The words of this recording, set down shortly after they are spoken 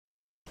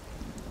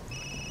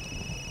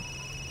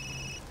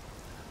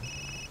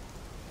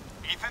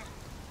Ethan?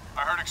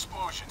 I heard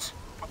explosions.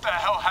 What the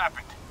hell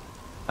happened?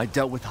 I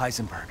dealt with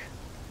Heisenberg.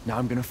 Now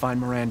I'm gonna find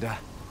Miranda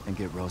and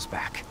get Rose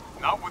back.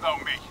 Not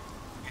without me.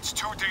 It's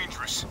too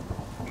dangerous.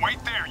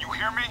 Wait there, you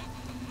hear me?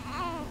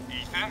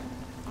 Ethan?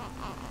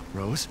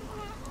 Rose?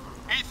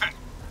 Ethan!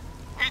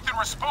 Ethan,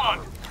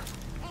 respond!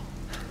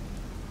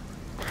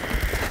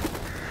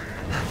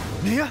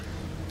 Mia?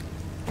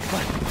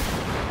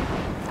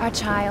 Our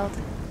child.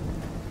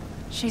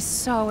 She's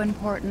so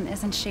important,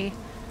 isn't she?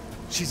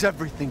 She's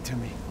everything to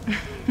me.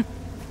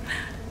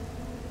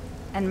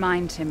 And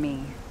mine to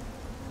me.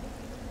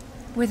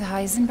 With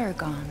Heisenberg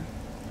gone,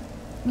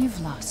 you've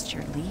lost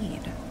your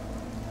lead.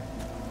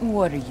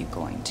 What are you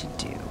going to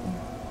do?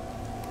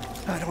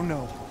 I don't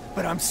know,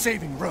 but I'm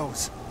saving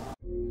Rose.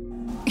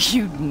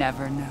 You'd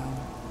never know,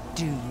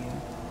 do you?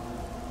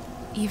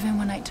 Even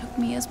when I took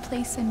Mia's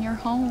place in your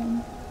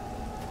home.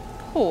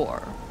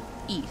 Poor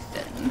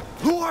Ethan.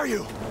 Who are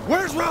you?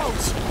 Where's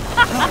Rose?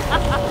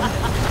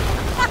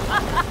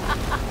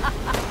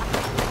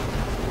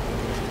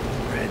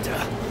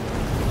 Miranda.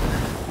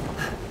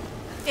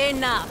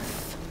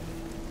 Enough.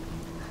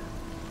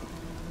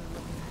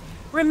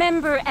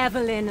 Remember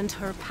Evelyn and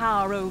her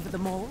power over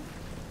them all?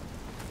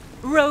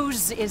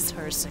 Rose is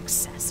her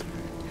successor.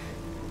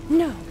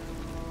 No.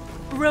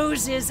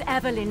 Rose is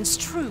Evelyn's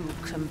true,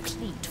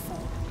 complete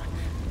form.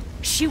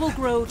 She will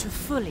grow to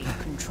fully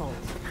control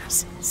the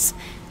masses.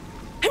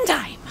 And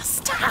I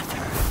must have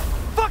her.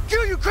 Fuck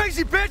you, you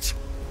crazy bitch!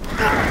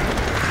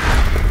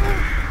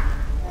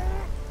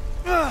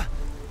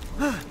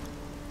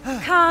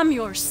 Calm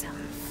yourself.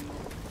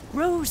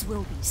 Rose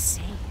will be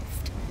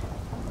saved.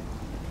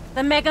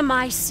 The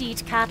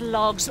Megamycete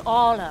catalogs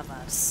all of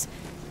us.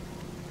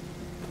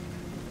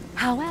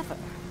 However,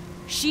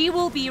 she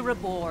will be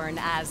reborn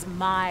as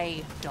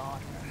my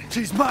daughter.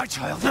 She's my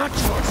child, not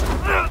yours!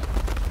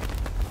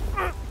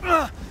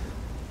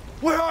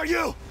 Where are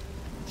you?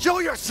 Show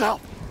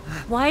yourself!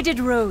 Why did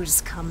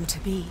Rose come to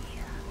be?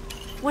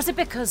 Was it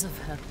because of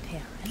her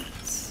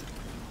parents?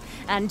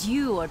 And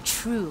you are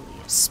truly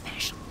a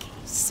special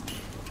case.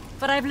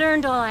 But I've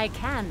learned all I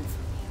can from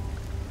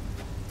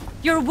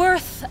you. Your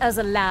worth as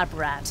a lab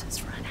rat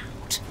has run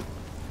out.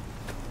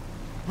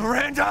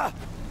 Miranda!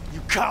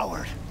 You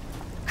coward!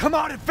 Come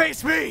out and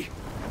face me!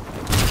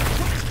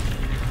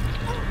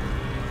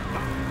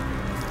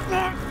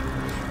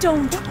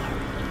 Don't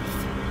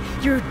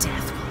worry. Your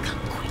death will come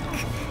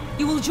quick.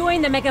 You will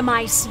join the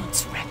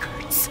Megamycete's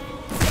records.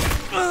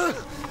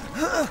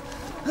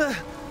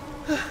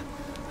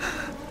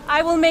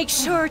 I will make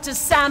sure to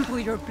sample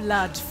your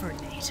blood for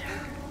later.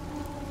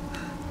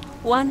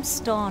 Once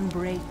dawn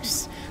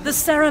breaks, the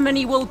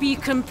ceremony will be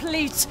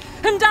complete,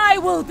 and I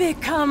will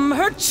become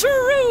her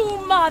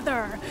true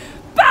mother,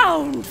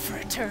 bound for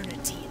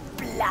eternity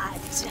in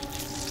blood.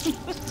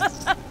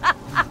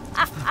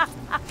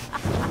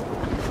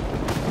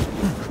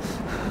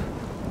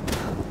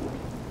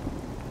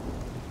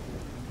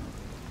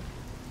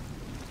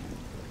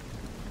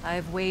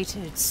 I've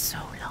waited so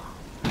long.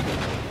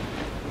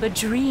 But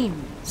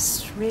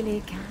dreams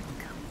really can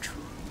come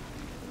true.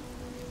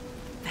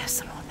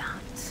 Vessel or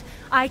not,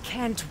 I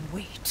can't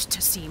wait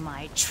to see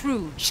my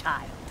true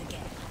child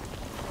again.